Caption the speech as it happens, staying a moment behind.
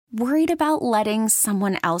Worried about letting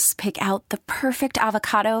someone else pick out the perfect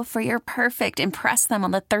avocado for your perfect impress them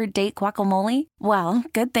on the third date guacamole? Well,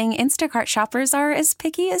 good thing Instacart shoppers are as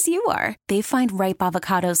picky as you are. They find ripe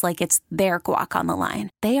avocados like it's their guac on the line.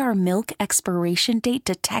 They are milk expiration date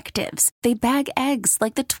detectives. They bag eggs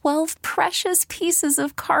like the 12 precious pieces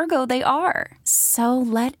of cargo they are. So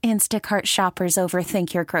let Instacart shoppers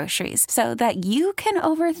overthink your groceries so that you can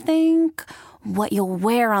overthink what you'll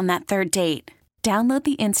wear on that third date. Download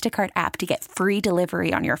the Instacart app to get free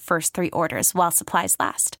delivery on your first 3 orders while supplies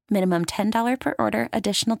last. Minimum $10 per order.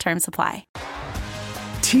 Additional terms apply.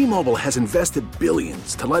 T-Mobile has invested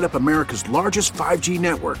billions to light up America's largest 5G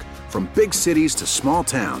network, from big cities to small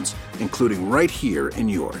towns, including right here in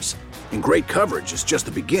yours. And great coverage is just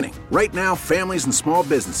the beginning. Right now, families and small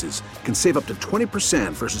businesses can save up to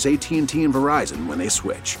 20% versus AT&T and Verizon when they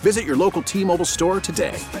switch. Visit your local T-Mobile store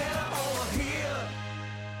today.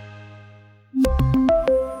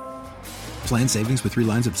 Plan savings with 3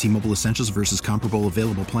 lines of T-Mobile Essentials versus comparable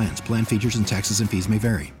available plans. Plan features and taxes and fees may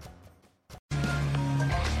vary.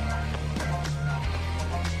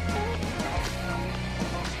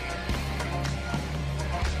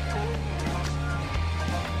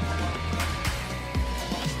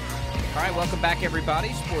 All right, welcome back,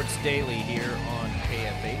 everybody. Sports Daily here on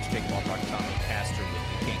KFH. Jake Walbrock, Tommy Castor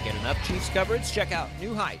with You Can't Get Enough Chiefs coverage. Check out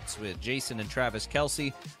New Heights with Jason and Travis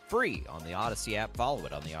Kelce, free on the Odyssey app. Follow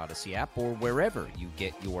it on the Odyssey app or wherever you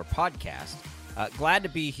get your podcast. Glad to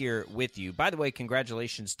be here with you. By the way,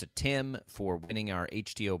 congratulations to Tim for winning our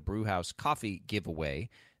HTO Brewhouse coffee giveaway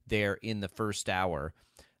there in the first hour.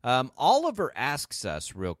 Oliver asks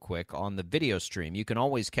us real quick on the video stream. You can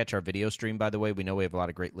always catch our video stream, by the way. We know we have a lot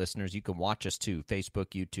of great listeners. You can watch us too, Facebook,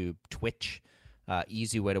 YouTube, Twitch.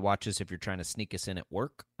 Easy way to watch us if you're trying to sneak us in at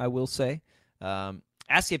work, I will say.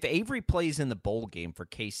 Ask if Avery plays in the bowl game for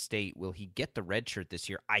K-State, will he get the red shirt this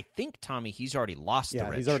year? I think, Tommy, he's already lost the red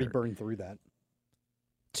shirt. Yeah, he's already burned through that.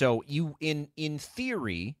 So you, in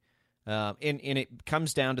theory, and it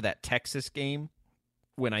comes down to that Texas game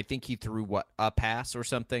when I think he threw, a pass or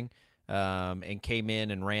something, and came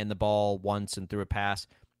in and ran the ball once and threw a pass.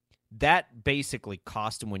 That basically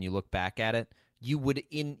cost him when you look back at it. You would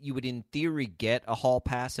in theory get a hall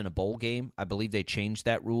pass in a bowl game. I believe they changed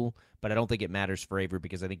that rule, but I don't think it matters for Avery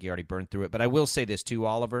because I think he already burned through it. But I will say this too,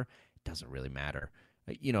 Oliver, it doesn't really matter.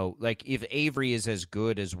 Like if Avery is as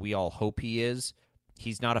good as we all hope he is,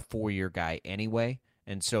 he's not a 4-year guy anyway.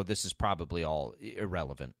 And so this is probably all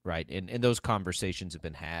irrelevant, right? And those conversations have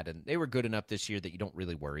been had, and they were good enough this year that you don't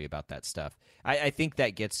really worry about that stuff. I think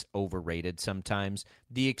that gets overrated sometimes.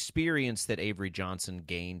 The experience that Avery Johnson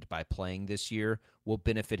gained by playing this year will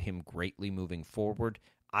benefit him greatly moving forward.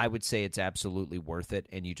 I would say it's absolutely worth it,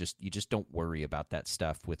 and you just don't worry about that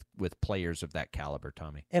stuff with players of that caliber,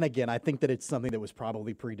 Tommy. And again, I think that it's something that was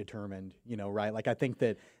probably predetermined, right? Like I think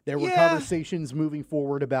that there were conversations moving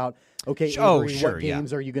forward about, okay, Avery, what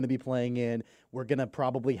games are you going to be playing in? We're going to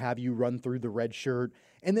probably have you run through the red shirt.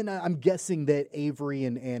 And then I'm guessing that Avery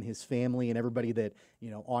and his family and everybody that,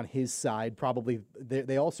 on his side, probably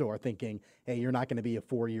they also are thinking, hey, you're not going to be a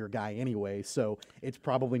 4-year guy anyway, so it's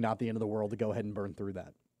probably not the end of the world to go ahead and burn through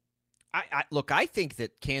that. I think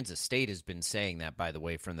that Kansas State has been saying that, by the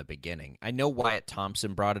way, from the beginning. I know Wyatt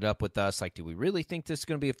Thompson brought it up with us. Like, do we really think this is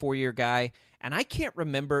going to be a 4-year guy? And I can't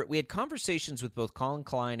remember. We had conversations with both Colin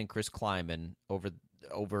Klein and Chris Kleiman over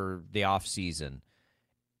the offseason.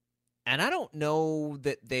 And I don't know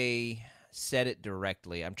that they said it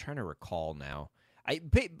directly. I'm trying to recall now.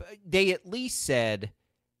 They at least said,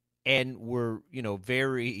 and were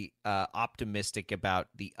very optimistic about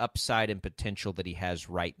the upside and potential that he has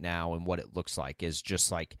right now, and what it looks like is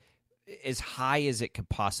just like as high as it could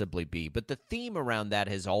possibly be. But the theme around that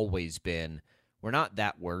has always been, we're not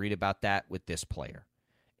that worried about that with this player.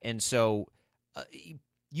 And so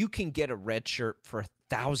you can get a red shirt for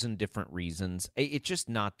 1,000 different reasons. It's just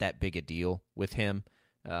not that big a deal with him.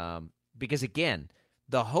 Because again,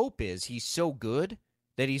 the hope is he's so good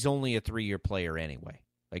that he's only a 3-year player anyway.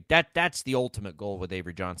 Like that's the ultimate goal with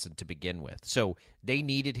Avery Johnson to begin with. So they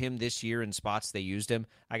needed him this year in spots they used him.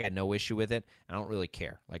 I got no issue with it. I don't really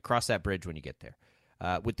care. Like, cross that bridge when you get there.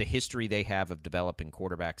 With the history they have of developing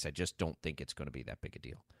quarterbacks, I just don't think it's going to be that big a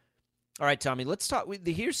deal. All right, Tommy, let's talk.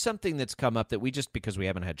 Here's something that's come up that we just, because we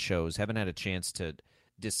haven't had shows, haven't had a chance to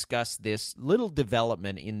discuss this little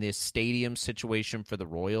development in this stadium situation for the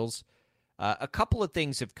Royals. A couple of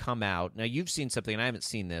things have come out. Now, you've seen something, and I haven't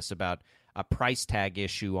seen this, about a price tag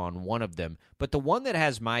issue on one of them. But the one that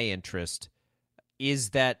has my interest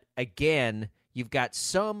is that, again, you've got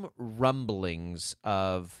some rumblings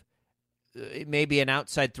of it may be an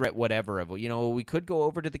outside threat, whatever. We could go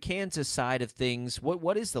over to the Kansas side of things.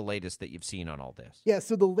 What is the latest that you've seen on all this? Yeah,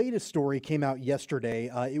 so the latest story came out yesterday.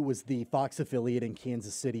 It was the Fox affiliate in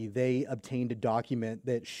Kansas City. They obtained a document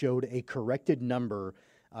that showed a corrected number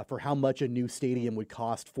for how much a new stadium would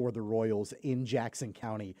cost for the Royals in Jackson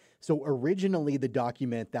County. So originally, the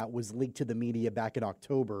document that was leaked to the media back in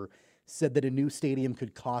October said that a new stadium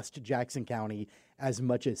could cost Jackson County as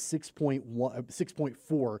much as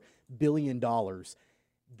 $6.4 billion.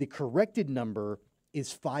 The corrected number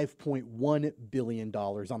is $5.1 billion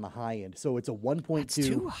on the high end. So it's a That's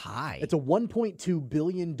too high. It's a $1.2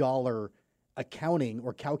 billion accounting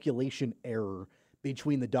or calculation error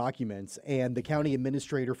between the documents. And the county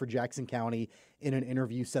administrator for Jackson County in an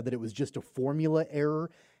interview said that it was just a formula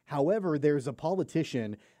error. However, there's a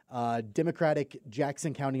politician, Democratic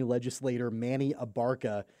Jackson County legislator Manny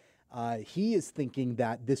Abarca. He is thinking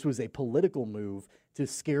that this was a political move to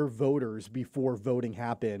scare voters before voting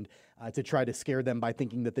happened, to try to scare them by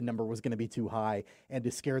thinking that the number was going to be too high and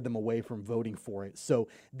to scare them away from voting for it. So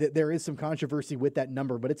there is some controversy with that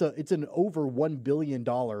number, but it's an over $1 billion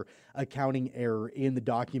accounting error in the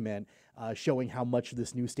document, showing how much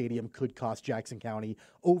this new stadium could cost Jackson County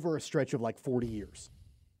over a stretch of like 40 years.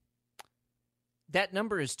 That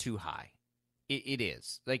number is too high. It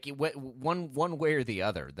is. Like one way or the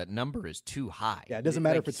other, that number is too high. Yeah, it doesn't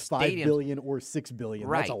matter if it's $5 billion or $6 billion.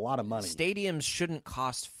 Right. That's a lot of money. Stadiums shouldn't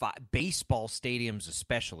cost baseball stadiums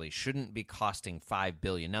especially shouldn't be costing $5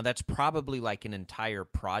 billion. Now that's probably like an entire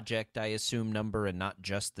project, I assume, number and not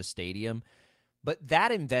just the stadium. But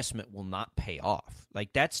that investment will not pay off.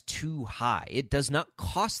 Like that's too high. It does not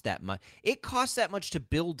cost that much. It costs that much to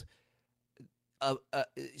build a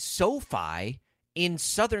SoFi in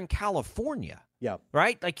Southern California. Yeah.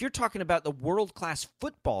 Right? Like you're talking about the world-class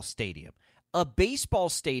football stadium, a baseball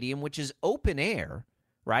stadium, which is open air,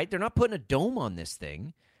 right? They're not putting a dome on this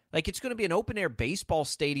thing. Like it's going to be an open-air baseball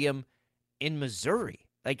stadium in Missouri.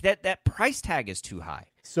 Like that price tag is too high.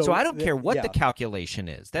 So I don't care what the calculation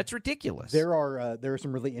is. That's ridiculous. There are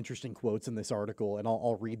some really interesting quotes in this article, and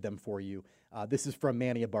I'll read them for you. This is from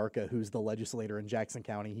Manny Abarca, who's the legislator in Jackson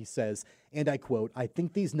County. He says, and I quote, "I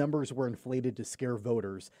think these numbers were inflated to scare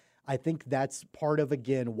voters. I think that's part of,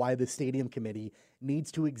 again, why the stadium committee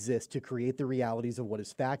needs to exist to create the realities of what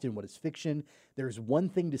is fact and what is fiction. There's one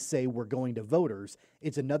thing to say we're going to voters.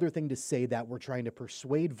 It's another thing to say that we're trying to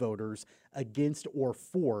persuade voters against or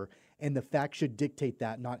for, and the facts should dictate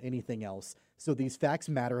that, not anything else. So these facts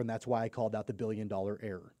matter, and that's why I called out the $1 billion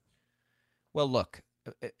error." Well, look,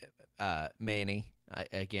 Manny, I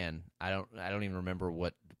don't even remember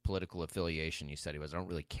what political affiliation you said he was. I don't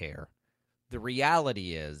really care. The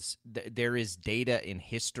reality is there is data in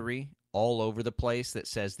history all over the place that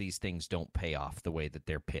says these things don't pay off the way that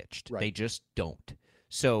they're pitched. Right. They just don't.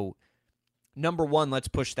 So, number one, let's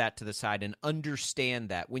push that to the side and understand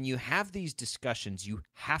that when you have these discussions, you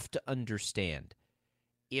have to understand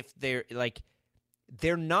if they're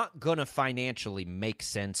not going to financially make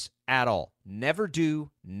sense at all. Never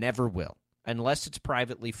do, never will, unless it's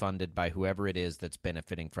privately funded by whoever it is that's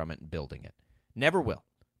benefiting from it and building it. Never will.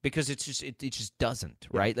 Because it just doesn't,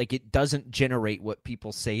 right? Like it doesn't generate what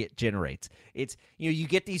people say it generates. It's you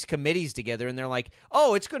get these committees together and they're like,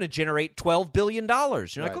 oh, it's going to generate $12 billion.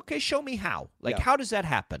 You're like, okay, show me how. Like, how does that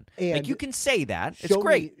happen? And like you can say that. It's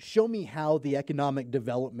great. Show me how the economic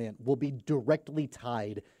development will be directly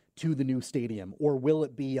tied to the new stadium, or will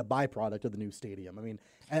it be a byproduct of the new stadium? I mean,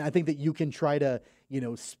 and I think that you can try to,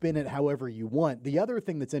 spin it however you want. The other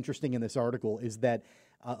thing that's interesting in this article is that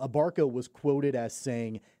Abarca was quoted as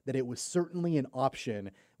saying that it was certainly an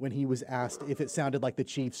option when he was asked if it sounded like the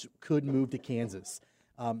Chiefs could move to Kansas.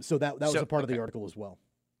 So that was a part of the article as well.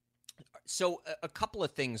 So a couple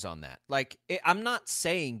of things on that. Like, I'm not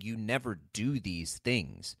saying you never do these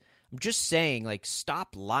things. I'm just saying, like,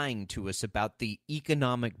 stop lying to us about the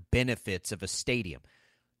economic benefits of a stadium.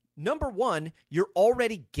 Number one, you're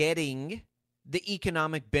already getting the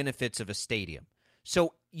economic benefits of a stadium.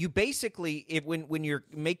 So you basically, when you're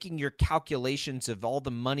making your calculations of all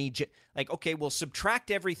the money, okay, well,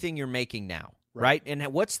 subtract everything you're making now, right? And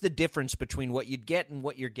what's the difference between what you'd get and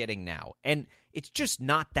what you're getting now? And it's just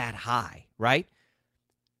not that high, right?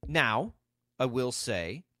 Now, I will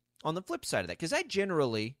say, on the flip side of that, because I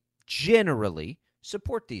generally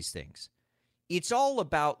support these things. It's all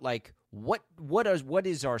about, like, what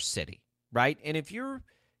is our city, right? And if you're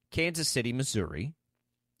Kansas City, Missouri,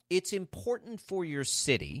 it's important for your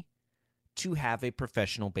city to have a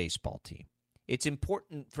professional baseball team. It's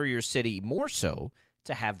important for your city more so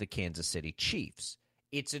to have the Kansas City Chiefs.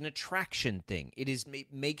 It's an attraction thing. It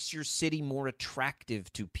makes your city more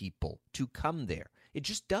attractive to people to come there. It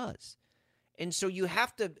just does. And so you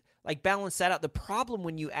have to like balance that out. The problem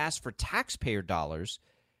when you ask for taxpayer dollars,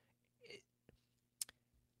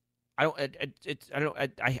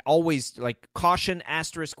 I always like caution,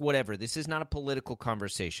 asterisk, whatever. This is not a political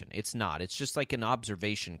conversation. It's not. It's just like an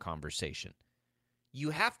observation conversation.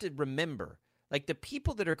 You have to remember, like the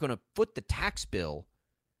people that are going to foot the tax bill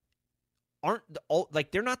aren't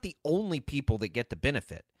they're not the only people that get the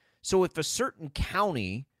benefit. So if a certain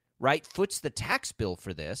county, right, foots the tax bill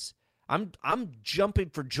for this, I'm jumping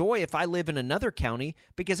for joy if I live in another county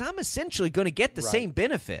because I'm essentially going to get the same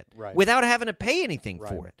benefit without having to pay anything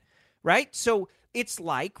for it, right? So it's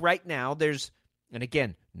like right now there's, and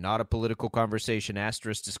again, not a political conversation,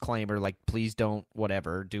 asterisk, disclaimer, like please don't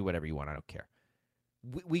do whatever you want, I don't care.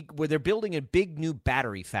 Where they're building a big new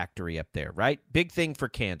battery factory up there, right? Big thing for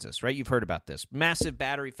Kansas, right? You've heard about this. Massive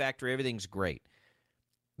battery factory, everything's great.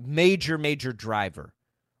 Major driver.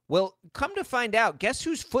 Well, come to find out, guess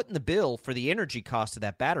who's footing the bill for the energy cost of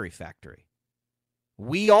that battery factory?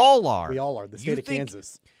 We all are. We all are, the state of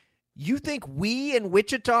Kansas. You think we in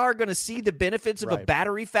Wichita are going to see the benefits of a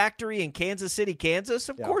battery factory in Kansas City, Kansas?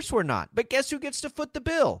 Of course we're not. But guess who gets to foot the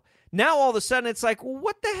bill? Now all of a sudden it's like, well,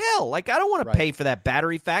 what the hell? Like, I don't want to pay for that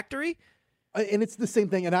battery factory. And it's the same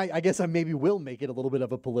thing, and I guess I maybe will make it a little bit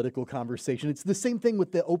of a political conversation. It's the same thing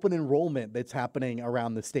with the open enrollment that's happening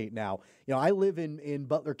around the state now. You know, I live in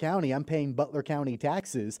Butler County. I'm paying Butler County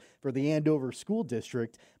taxes for the Andover School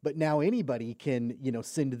District, but now anybody can,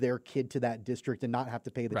 send their kid to that district and not have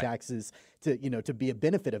to pay the taxes to be a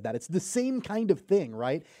benefit of that. It's the same kind of thing,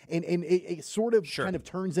 right? And it sort of kind of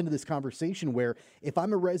turns into this conversation where if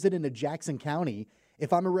I'm a resident of Jackson County,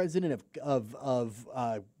 if I'm a resident of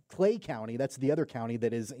Clay County, that's the other county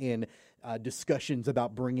that is in discussions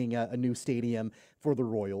about bringing a new stadium for the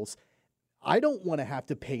Royals, I don't want to have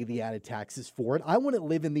to pay the added taxes for it. I want to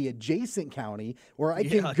live in the adjacent county where I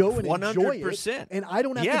can go and 100%. Enjoy it, and I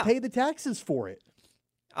don't have to pay the taxes for it.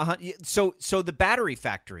 So the battery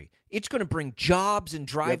factory, it's going to bring jobs and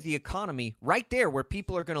drive the economy right there where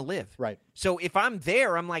people are going to live. Right. So if I'm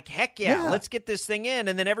there, I'm like, heck yeah, let's get this thing in,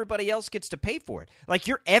 and then everybody else gets to pay for it. Like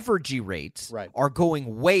your Evergy rates are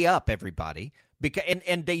going way up, everybody, because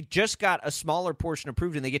and they just got a smaller portion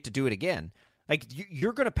approved, and they get to do it again. Like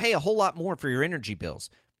you're going to pay a whole lot more for your energy bills.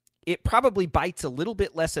 It probably bites a little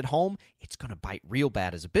bit less at home. It's going to bite real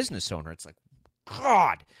bad as a business owner. It's like,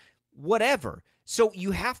 God, whatever. So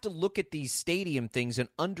you have to look at these stadium things and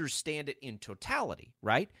understand it in totality,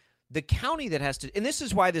 right? The county that has to, and this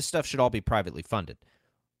is why this stuff should all be privately funded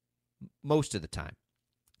most of the time.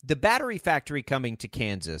 The battery factory coming to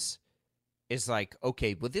Kansas is like,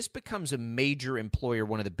 okay, well, this becomes a major employer,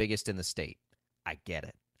 one of the biggest in the state. I get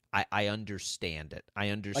it. I understand it. I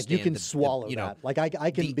understand. Like you can swallow that. Like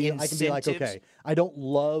I can be like, okay, I don't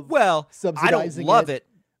love subsidizing I don't love it.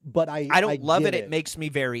 But I don't love it. It makes me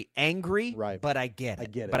very angry, but I get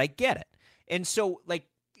it. But I get it. And so, like,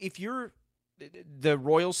 if you're the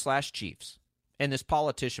Royals/Chiefs, and this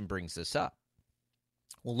politician brings this up,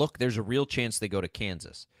 well, look, there's a real chance they go to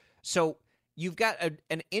Kansas. So you've got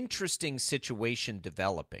an interesting situation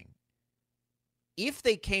developing. If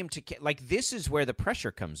they came to, like, this is where the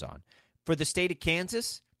pressure comes on. For the state of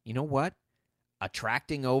Kansas, you know what?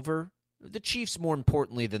 Attracting over the Chiefs more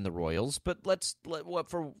importantly than the Royals, but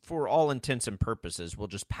for all intents and purposes, we'll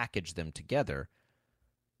just package them together.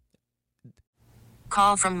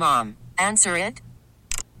 Call from mom. Answer it.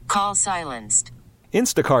 Call silenced.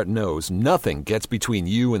 Instacart knows nothing gets between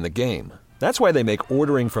you and the game. That's why they make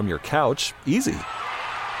ordering from your couch easy.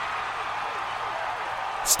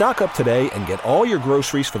 Stock up today and get all your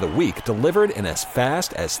groceries for the week delivered in as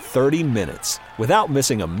fast as 30 minutes without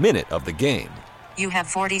missing a minute of the game. You have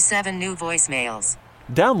 47 new voicemails.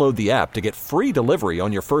 Download the app to get free delivery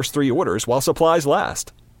on your first 3 orders while supplies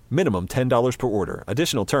last. Minimum $10 per order.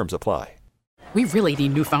 Additional terms apply. We really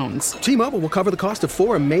need new phones. T-Mobile will cover the cost of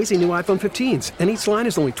 4 amazing new iPhone 15s, and each line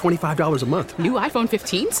is only $25 a month. New iPhone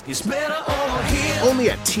 15s? It's better over here. Only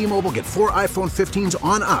at T-Mobile, get 4 iPhone 15s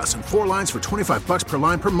on us and 4 lines for $25 per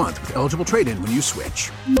line per month with eligible trade-in when you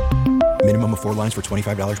switch. Minimum of 4 lines for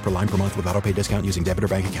 $25 per line per month with autopay discount using debit or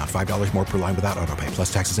bank account. $5 more per line without autopay,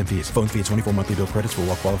 plus taxes and fees. Phone fee at 24 monthly bill credits for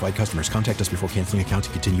well-qualified customers. Contact us before canceling account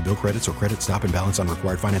to continue bill credits or credit stop and balance on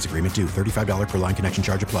required finance agreement due. $35 per line connection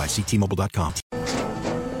charge applies. See T-Mobile.com.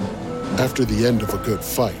 After the end of a good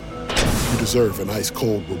fight, you deserve an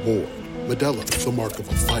ice-cold reward. Modelo is the mark of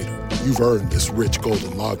a fighter. You've earned this rich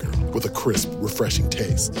golden lager with a crisp, refreshing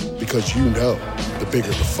taste. Because you know, the bigger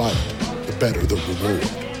the fight, the better the reward.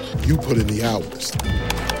 You put in the hours,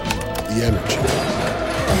 the energy,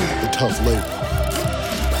 the tough labor.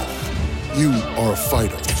 You are a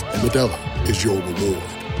fighter, and Modelo is your reward.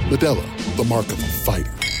 Modelo, the mark of a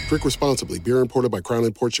fighter. Drink responsibly. Beer imported by Crown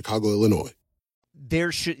Imports, Chicago, Illinois.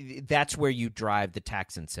 That's where you drive the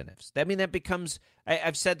tax incentives. I mean, that becomes,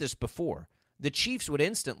 I've said this before, the Chiefs would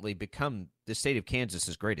instantly become the state of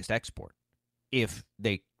Kansas's greatest export if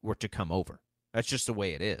they were to come over. That's just the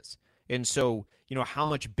way it is. And so, how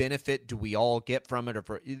much benefit do we all get from it? Or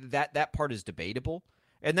that part is debatable.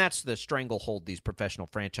 And that's the stranglehold these professional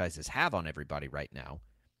franchises have on everybody right now.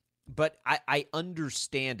 But I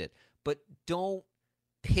understand it. But don't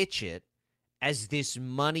pitch it as this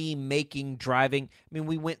money-making, driving. I mean,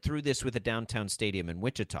 we went through this with a downtown stadium in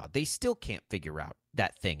Wichita. They still can't figure out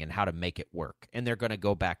that thing and how to make it work, and they're going to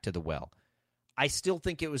go back to the well. I still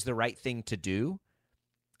think it was the right thing to do,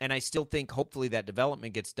 and I still think hopefully that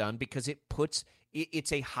development gets done because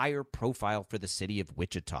it's a higher profile for the city of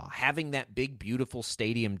Wichita. Having that big, beautiful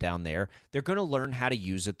stadium down there, they're going to learn how to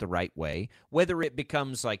use it the right way. Whether it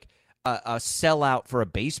becomes like a sellout for a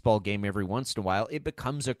baseball game every once in a while, it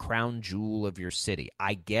becomes a crown jewel of your city.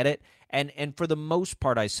 I get it, and for the most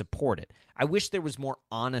part, I support it. I wish there was more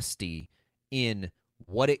honesty in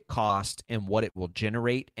what it cost and what it will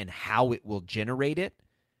generate and how it will generate it.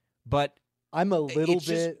 But I'm a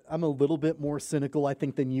little bit more cynical, I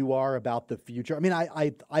think, than you are about the future. I mean,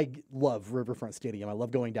 I love Riverfront Stadium. I love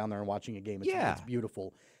going down there and watching a game. It's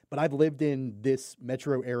beautiful. But I've lived in this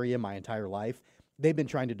metro area my entire life. They've been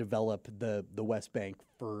trying to develop the West Bank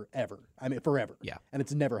forever. I mean, forever. Yeah. And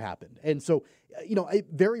it's never happened. And so, it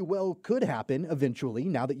very well could happen eventually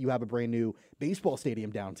now that you have a brand new baseball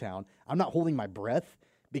stadium downtown. I'm not holding my breath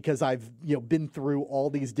because I've, been through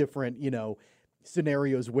all these different,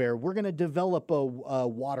 scenarios where we're going to develop a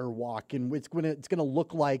water walk and it's going to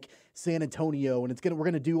look like San Antonio and we're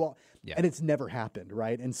going to do all, and it's never happened.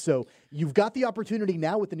 Right. And so you've got the opportunity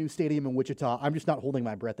now with the new stadium in Wichita. I'm just not holding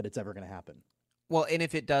my breath that it's ever going to happen. Well, and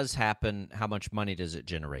if it does happen, how much money does it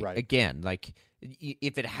generate? Right. Again, like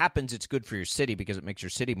if it happens, it's good for your city because it makes your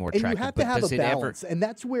city more attractive. And you have to have a balance, and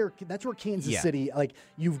that's where Kansas City, like,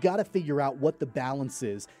 you've got to figure out what the balance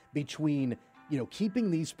is between,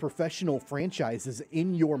 keeping these professional franchises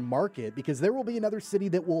in your market, because there will be another city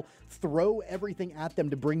that will throw everything at them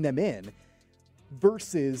to bring them in,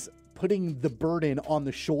 versus putting the burden on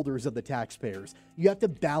the shoulders of the taxpayers. You have to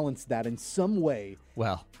balance that in some way.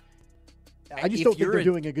 Well, I just don't think they're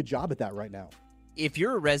doing a good job at that right now. If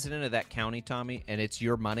you're a resident of that county, Tommy, and it's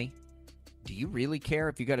your money, do you really care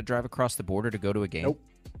if you got to drive across the border to go to a game?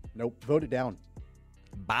 Nope. Vote it down.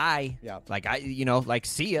 Bye. Yeah. Like,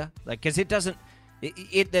 see ya. Like, because it doesn't.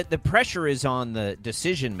 The pressure is on the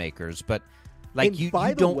decision makers, but like you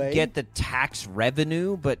don't get the tax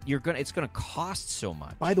revenue, but it's gonna cost so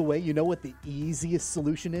much. By the way, you know what the easiest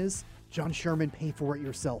solution is? John Sherman, pay for it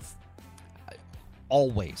yourself.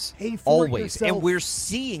 Always. Pay for it yourself. And we're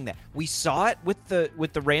seeing that. We saw it with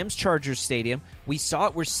the Rams Chargers stadium.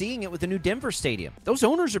 We're seeing it with the new Denver stadium. Those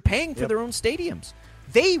owners are paying for their own stadiums.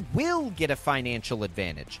 They will get a financial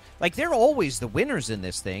advantage. Like, they're always the winners in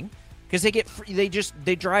this thing because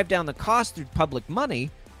they drive down the cost through public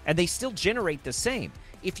money and they still generate the same.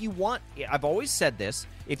 I've always said this,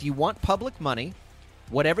 if you want public money,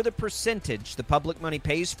 whatever the percentage the public money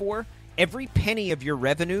pays for, every penny of your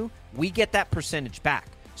revenue, we get that percentage back.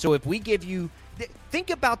 So if we give you, think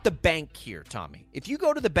about the bank here, Tommy. If you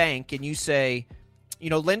go to the bank and you say,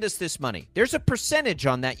 lend us this money, there's a percentage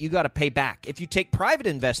on that you got to pay back. If you take private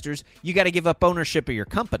investors, you got to give up ownership of your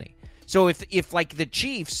company. So if like the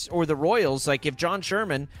Chiefs or the Royals, like if John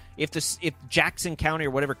Sherman, if Jackson County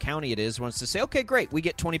or whatever county it is wants to say, okay, great, we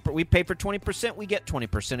get 20%, we pay for 20%, we get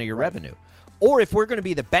 20% of your revenue. Or if we're going to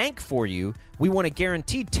be the bank for you, we want to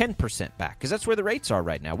guarantee 10% back because that's where the rates are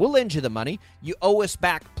right now. We'll lend you the money. You owe us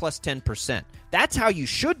back plus 10%. That's how you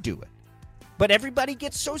should do it. But everybody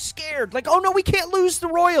gets so scared. Like, oh, no, we can't lose the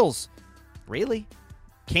Royals. Really?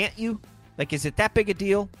 Can't you? Like, is it that big a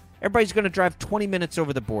deal? Everybody's going to drive 20 minutes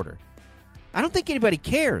over the border. I don't think anybody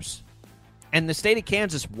cares. And the state of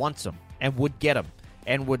Kansas wants them and would get them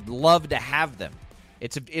and would love to have them.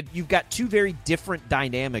 You've got two very different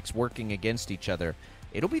dynamics working against each other.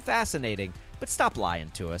 It'll be fascinating, but stop lying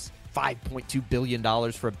to us. $5.2 billion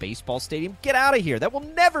for a baseball stadium? Get out of here. That will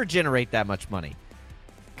never generate that much money.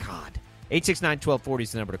 God. 869-1240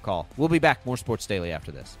 is the number to call. We'll be back. More Sports Daily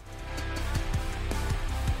after this.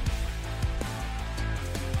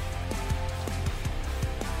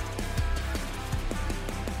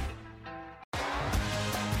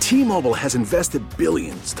 T-Mobile has invested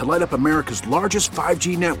billions to light up America's largest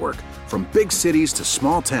 5G network, from big cities to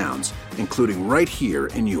small towns, including right here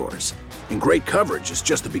in yours. And great coverage is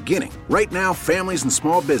just the beginning. Right now, families and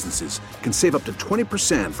small businesses can save up to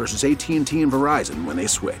 20% versus AT&T and Verizon when they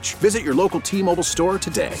switch. Visit your local T-Mobile store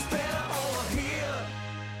today.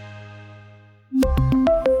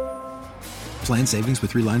 Plan savings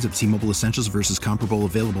with 3 lines of T-Mobile Essentials versus comparable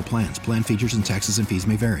available plans. Plan features and taxes and fees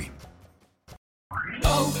may vary.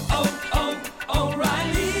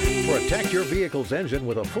 Protect your vehicle's engine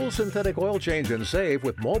with a full synthetic oil change and save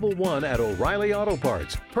with Mobil 1 at O'Reilly Auto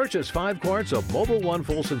Parts. Purchase 5 quarts of Mobil 1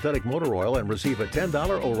 full synthetic motor oil and receive a $10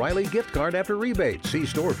 O'Reilly gift card after rebate. See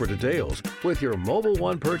store for details. With your Mobil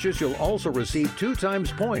 1 purchase, you'll also receive 2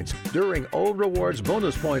 times points during O Rewards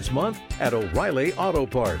Bonus Points Month at O'Reilly Auto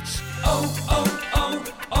Parts.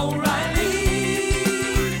 O'Reilly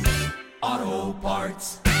Auto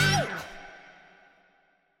Parts.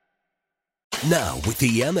 Now, with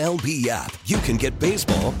the MLB app, you can get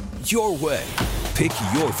baseball your way. Pick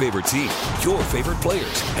your favorite team, your favorite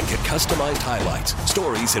players, and get customized highlights,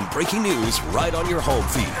 stories, and breaking news right on your home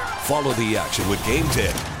feed. Follow the action with Game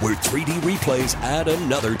 10, where 3D replays add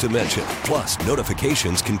another dimension. Plus,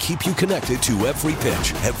 notifications can keep you connected to every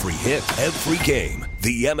pitch, every hit, every game.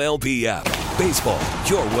 The MLB app. Baseball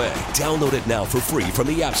your way. Download it now for free from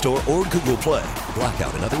the App Store or Google Play.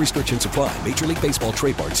 Blackout and other restrictions apply. Major League Baseball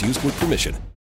trademarks used with permission.